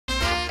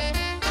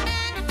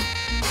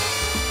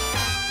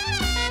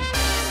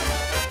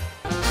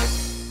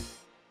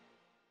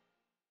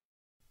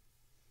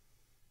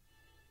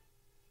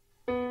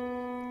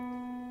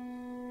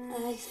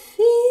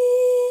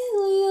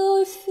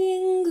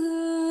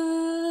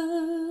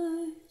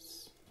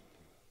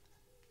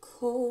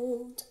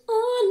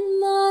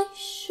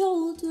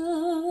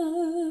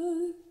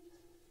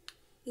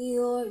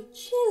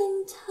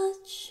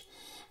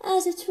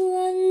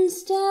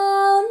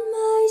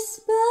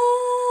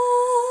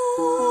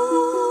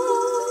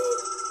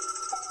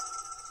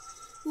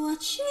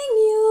watching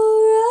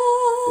your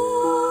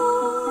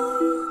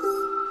eyes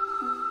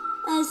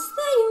as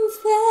they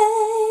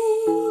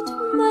invade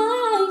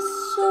my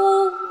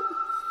soul.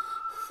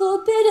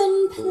 Forbidden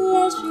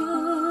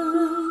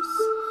pleasures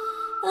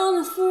I'm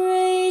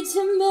afraid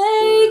to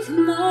make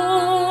mine.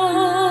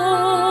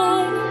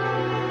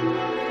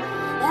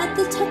 At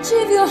the touch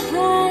of your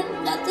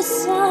hand, at the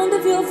sound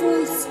of your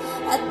voice,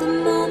 at the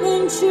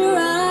moment your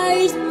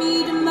eyes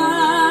meet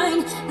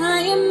mine,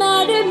 I am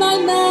out of my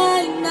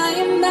mind, I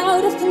am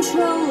out of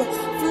control,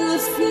 full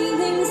of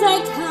feelings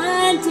I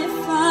can't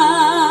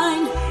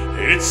define.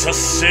 It's a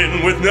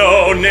sin with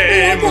no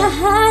name, like a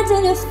hand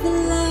in a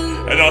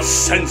flame, and our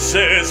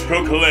senses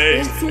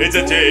proclaim it's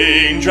a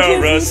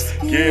dangerous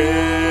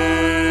game.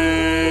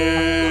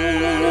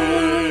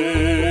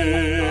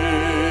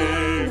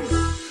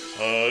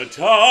 A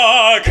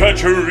darker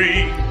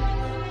dream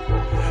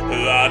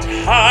that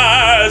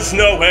has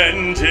no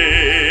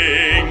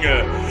ending,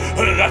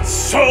 that's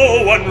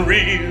so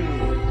unreal.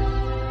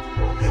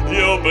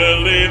 You'll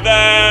believe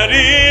that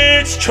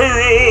it's true,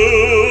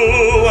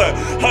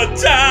 a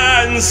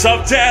dance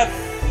of death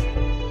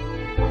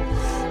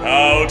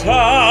out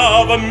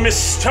of a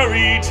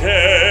mystery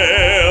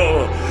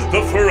tale.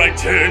 The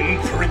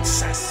frightened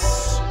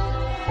princess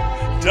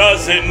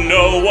doesn't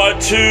know what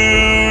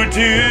to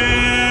do.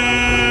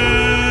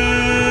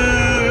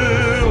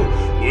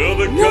 Will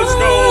the ghost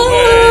go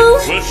away?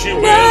 Will she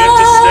willing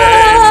to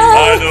stay?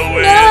 Either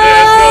way,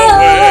 there's no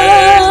way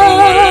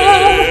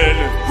to win.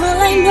 All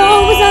I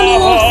know is I'm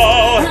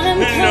lost, and I'm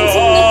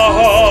counting the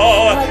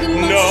cost, while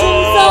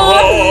emotions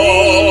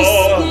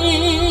are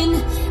spin.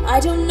 I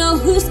don't know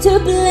who's to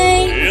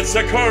blame. It's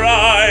a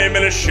crime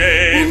and a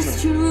shame.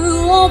 It's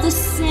true all the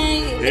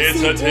same.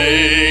 It's a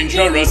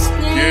dangerous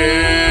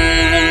game.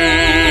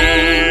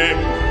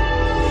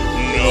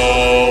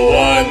 No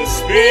one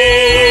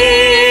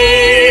speaks,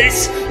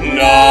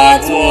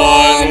 not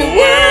one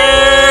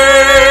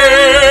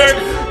word,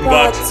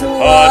 but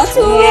what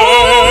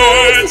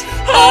words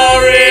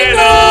are in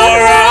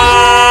our eyes?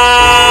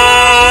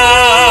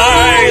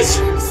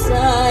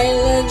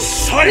 Silence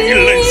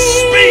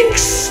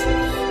speaks,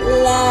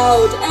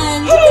 loud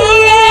and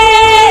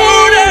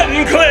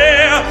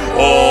clear.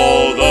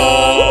 All the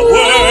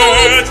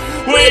words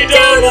we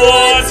don't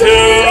want to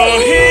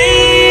hear.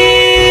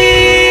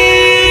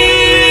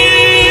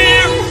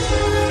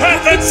 At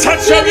the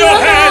touch of your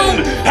hand,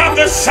 at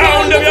the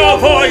sound of your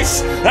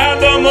voice, at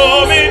the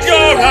moment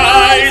your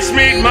eyes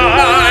meet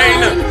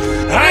mine,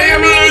 I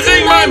am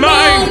losing my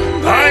mind,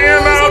 I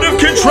am out of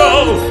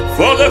control,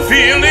 for the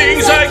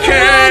feelings I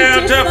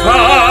can't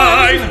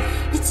define.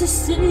 It's a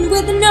sin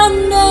with no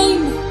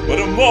name, but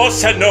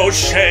remorse had no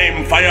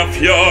shame, fire,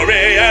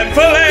 fury, and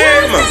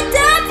flame. the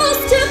devil's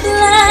to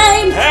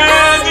blame,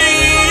 And the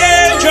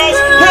angels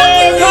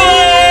proclaim.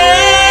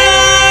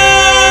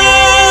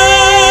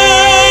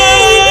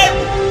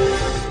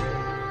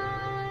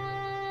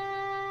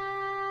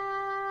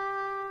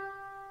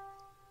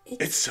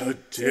 It's a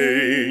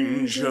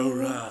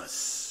dangerous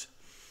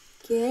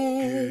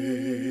game.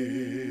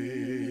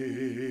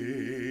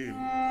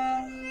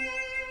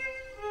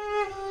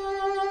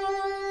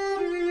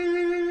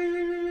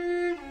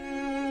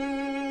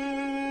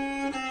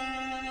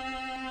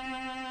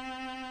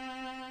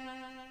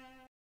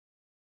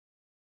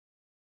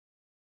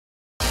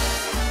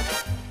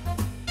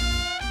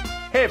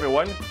 Hey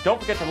everyone, don't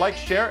forget to like,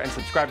 share, and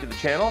subscribe to the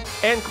channel,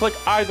 and click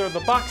either of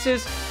the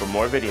boxes for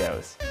more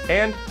videos.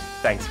 And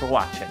thanks for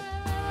watching.